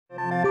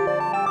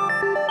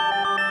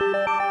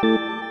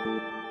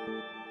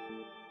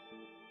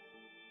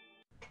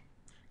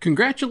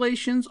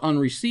Congratulations on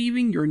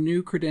receiving your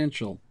new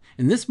credential.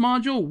 In this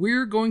module,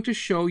 we're going to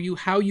show you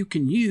how you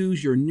can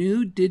use your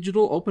new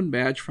digital open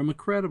badge from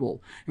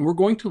Accredible. And we're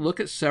going to look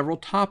at several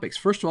topics.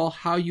 First of all,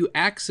 how you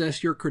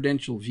access your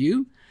credential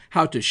view,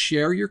 how to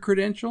share your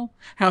credential,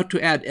 how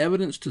to add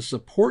evidence to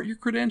support your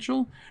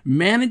credential,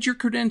 manage your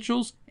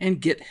credentials, and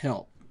get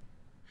help.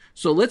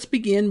 So let's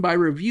begin by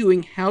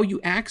reviewing how you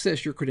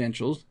access your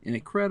credentials in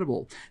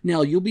Accredible.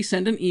 Now, you'll be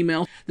sent an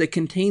email that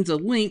contains a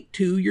link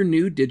to your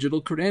new digital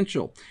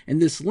credential.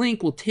 And this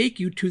link will take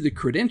you to the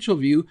credential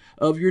view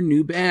of your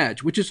new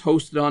badge, which is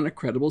hosted on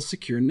Accredible's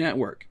secure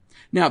network.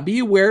 Now, be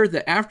aware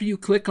that after you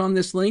click on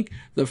this link,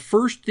 the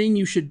first thing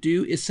you should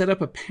do is set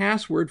up a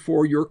password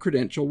for your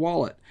credential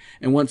wallet.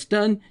 And once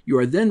done, you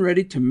are then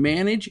ready to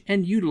manage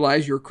and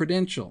utilize your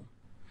credential.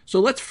 So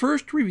let's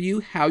first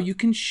review how you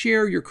can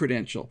share your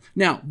credential.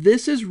 Now,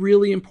 this is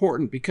really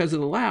important because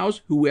it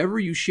allows whoever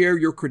you share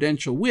your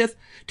credential with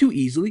to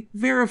easily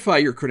verify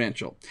your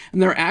credential.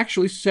 And there are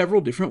actually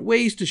several different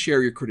ways to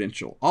share your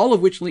credential, all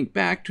of which link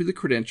back to the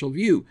credential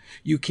view.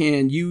 You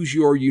can use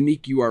your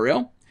unique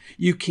URL.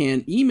 You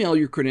can email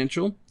your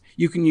credential.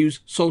 You can use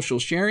social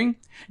sharing.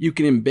 You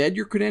can embed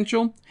your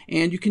credential.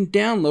 And you can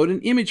download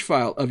an image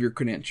file of your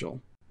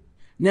credential.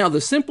 Now,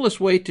 the simplest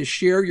way to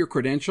share your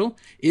credential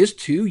is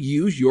to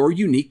use your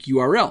unique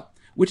URL,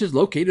 which is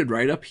located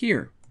right up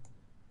here.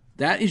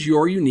 That is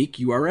your unique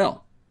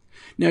URL.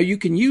 Now, you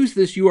can use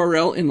this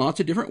URL in lots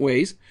of different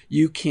ways.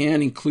 You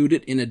can include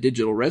it in a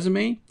digital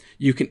resume.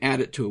 You can add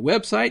it to a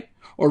website,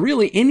 or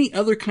really any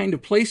other kind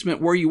of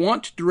placement where you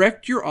want to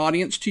direct your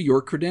audience to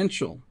your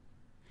credential.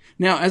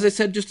 Now, as I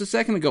said just a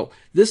second ago,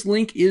 this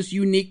link is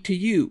unique to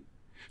you.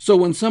 So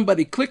when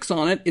somebody clicks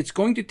on it, it's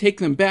going to take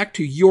them back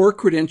to your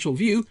credential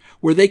view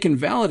where they can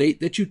validate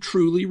that you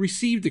truly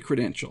received the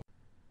credential.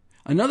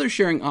 Another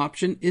sharing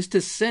option is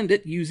to send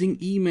it using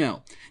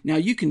email. Now,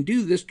 you can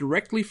do this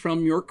directly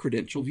from your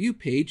credential view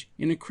page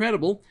in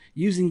Accredible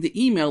using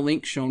the email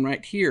link shown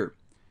right here.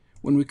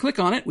 When we click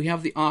on it, we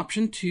have the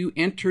option to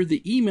enter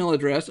the email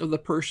address of the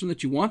person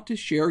that you want to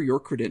share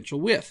your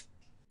credential with.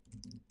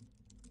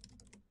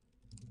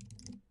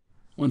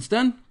 Once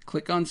done,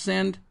 click on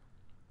Send.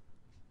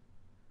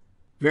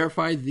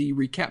 Verify the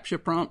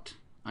reCAPTCHA prompt,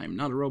 I'm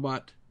not a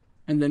robot,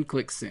 and then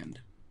click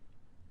Send.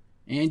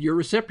 And your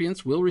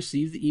recipients will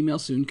receive the email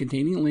soon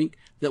containing a link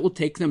that will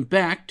take them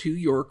back to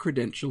your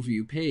credential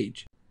view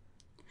page.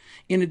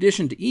 In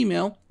addition to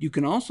email, you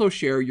can also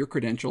share your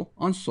credential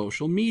on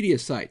social media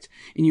sites.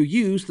 And you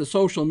use the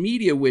social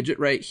media widget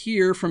right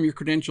here from your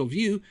credential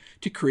view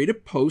to create a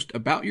post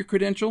about your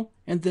credential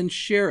and then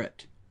share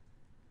it.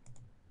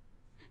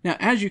 Now,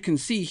 as you can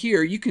see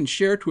here, you can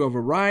share to a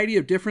variety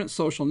of different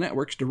social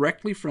networks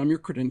directly from your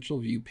credential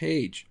view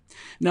page.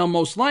 Now,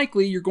 most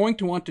likely, you're going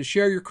to want to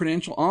share your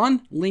credential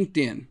on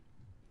LinkedIn.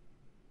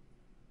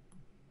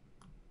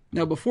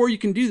 Now, before you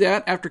can do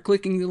that, after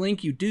clicking the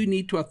link, you do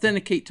need to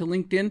authenticate to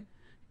LinkedIn.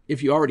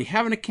 If you already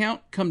have an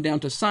account, come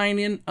down to Sign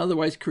In,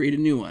 otherwise create a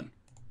new one.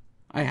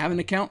 I have an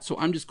account, so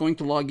I'm just going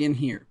to log in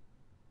here.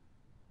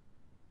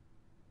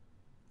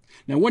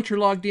 Now, once you're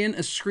logged in,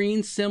 a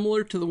screen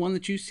similar to the one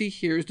that you see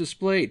here is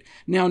displayed.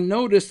 Now,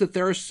 notice that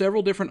there are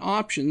several different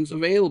options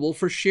available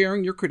for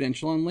sharing your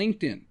credential on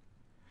LinkedIn.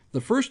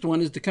 The first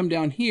one is to come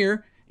down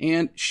here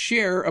and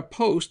share a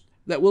post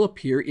that will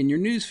appear in your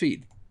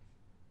newsfeed.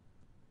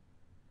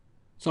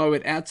 So I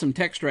would add some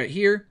text right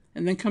here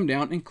and then come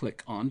down and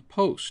click on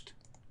Post.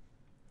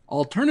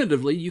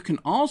 Alternatively, you can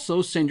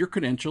also send your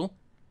credential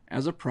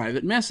as a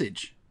private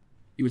message.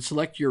 You would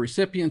select your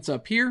recipients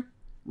up here,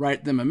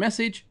 write them a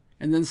message,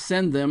 and then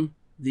send them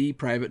the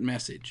private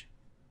message.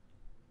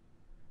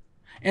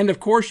 And of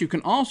course, you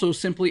can also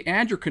simply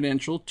add your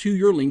credential to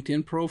your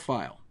LinkedIn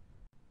profile.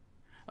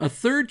 A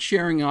third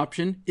sharing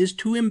option is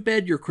to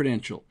embed your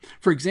credential.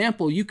 For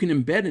example, you can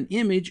embed an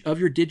image of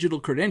your digital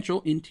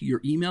credential into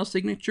your email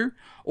signature,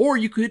 or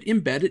you could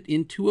embed it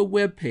into a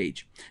web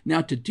page.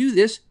 Now, to do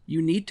this,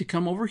 you need to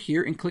come over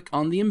here and click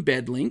on the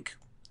embed link.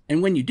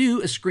 And when you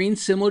do, a screen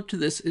similar to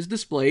this is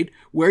displayed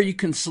where you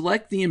can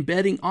select the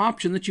embedding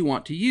option that you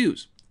want to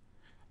use.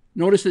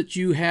 Notice that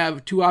you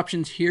have two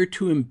options here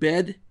to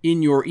embed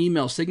in your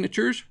email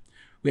signatures.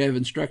 We have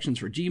instructions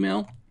for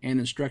Gmail and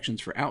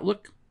instructions for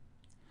Outlook.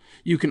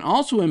 You can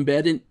also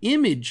embed an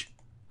image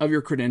of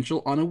your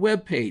credential on a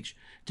web page.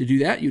 To do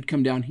that, you'd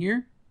come down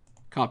here,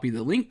 copy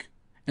the link,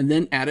 and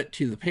then add it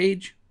to the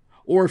page.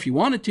 Or if you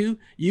wanted to,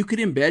 you could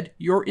embed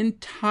your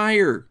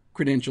entire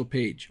credential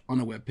page on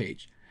a web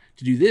page.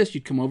 To do this,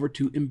 you'd come over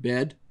to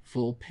Embed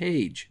Full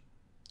Page.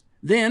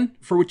 Then,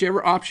 for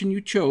whichever option you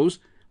chose,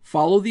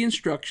 follow the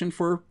instruction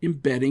for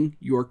embedding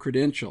your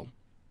credential.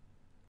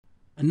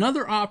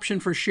 Another option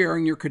for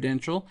sharing your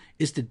credential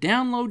is to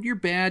download your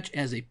badge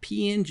as a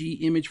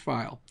PNG image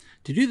file.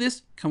 To do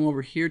this, come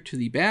over here to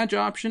the badge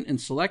option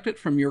and select it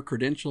from your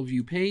credential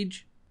view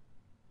page.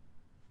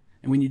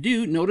 And when you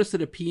do, notice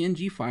that a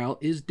PNG file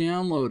is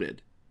downloaded.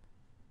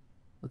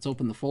 Let's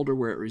open the folder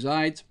where it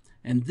resides.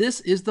 And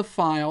this is the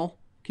file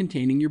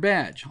containing your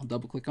badge. I'll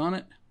double click on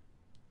it.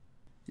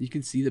 You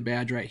can see the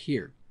badge right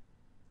here.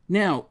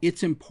 Now,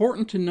 it's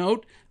important to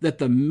note that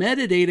the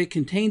metadata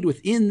contained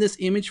within this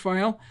image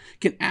file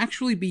can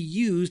actually be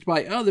used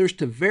by others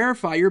to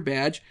verify your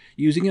badge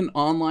using an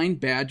online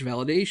badge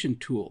validation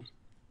tool.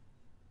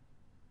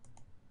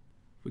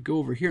 If we go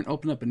over here and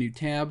open up a new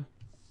tab,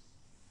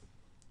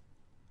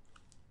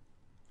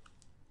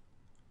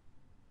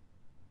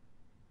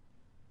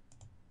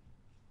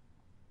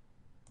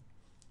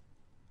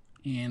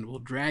 and we'll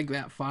drag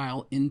that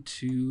file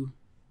into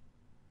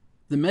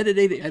the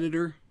metadata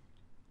editor.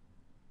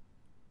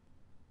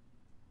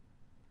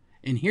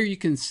 And here you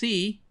can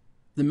see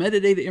the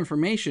metadata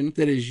information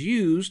that is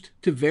used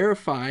to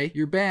verify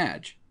your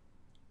badge.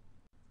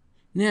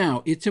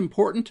 Now, it's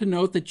important to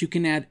note that you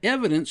can add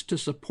evidence to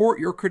support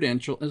your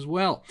credential as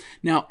well.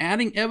 Now,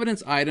 adding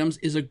evidence items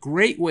is a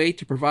great way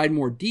to provide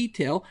more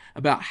detail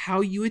about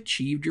how you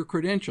achieved your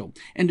credential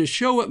and to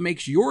show what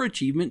makes your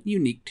achievement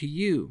unique to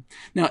you.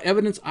 Now,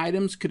 evidence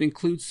items could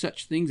include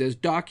such things as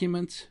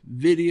documents,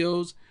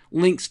 videos,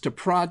 links to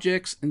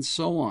projects, and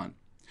so on.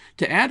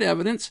 To add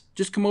evidence,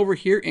 just come over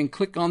here and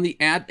click on the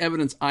Add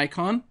Evidence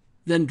icon,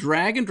 then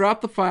drag and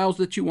drop the files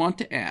that you want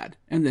to add,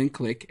 and then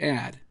click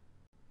Add.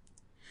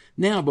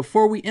 Now,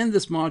 before we end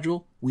this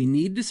module, we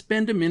need to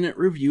spend a minute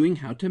reviewing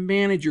how to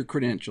manage your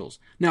credentials.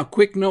 Now,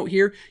 quick note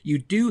here, you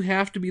do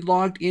have to be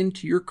logged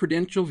into your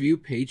credential view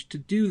page to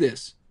do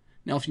this.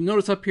 Now, if you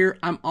notice up here,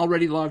 I'm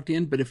already logged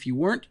in, but if you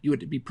weren't, you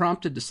would be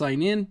prompted to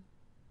sign in.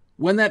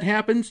 When that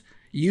happens,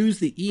 use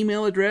the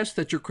email address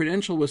that your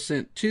credential was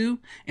sent to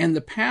and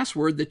the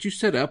password that you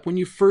set up when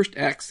you first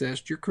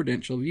accessed your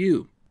credential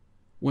view.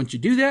 Once you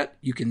do that,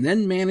 you can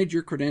then manage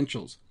your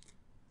credentials.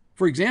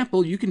 For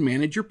example, you can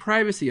manage your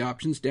privacy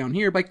options down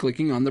here by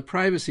clicking on the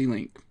privacy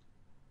link.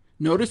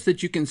 Notice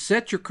that you can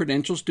set your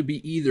credentials to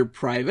be either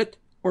private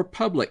or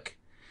public.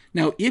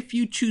 Now, if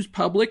you choose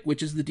public,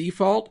 which is the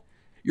default,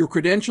 your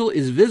credential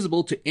is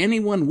visible to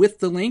anyone with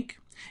the link.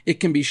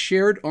 It can be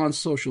shared on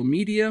social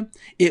media,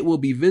 it will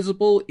be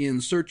visible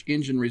in search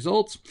engine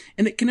results,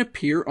 and it can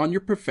appear on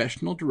your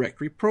professional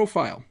directory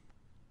profile.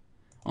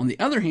 On the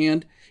other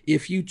hand,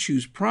 if you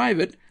choose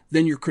private,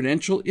 then your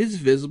credential is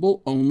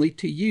visible only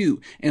to you,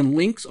 and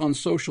links on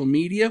social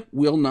media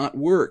will not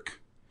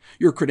work.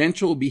 Your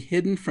credential will be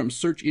hidden from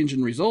search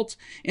engine results,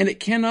 and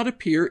it cannot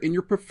appear in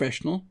your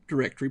professional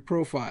directory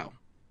profile.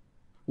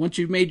 Once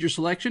you've made your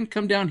selection,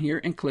 come down here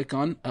and click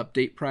on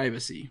Update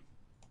Privacy.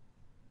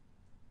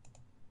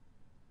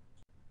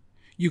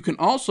 You can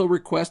also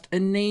request a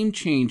name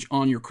change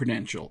on your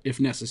credential if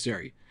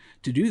necessary.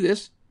 To do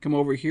this, come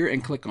over here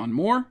and click on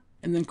More,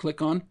 and then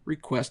click on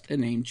Request a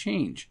Name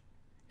Change.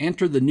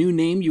 Enter the new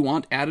name you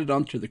want added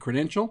onto the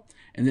credential,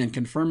 and then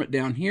confirm it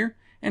down here,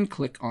 and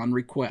click on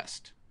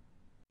Request.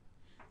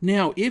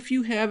 Now, if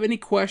you have any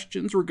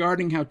questions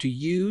regarding how to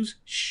use,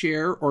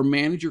 share, or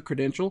manage your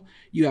credential,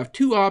 you have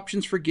two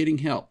options for getting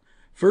help.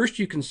 First,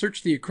 you can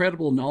search the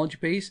Accredible knowledge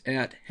base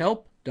at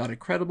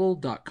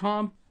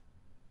help.accredible.com.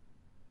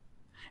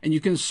 and you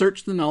can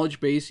search the knowledge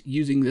base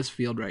using this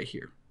field right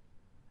here.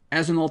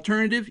 As an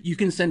alternative, you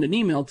can send an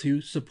email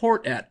to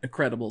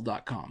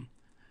support@accredible.com.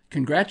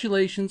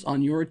 Congratulations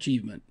on your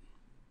achievement.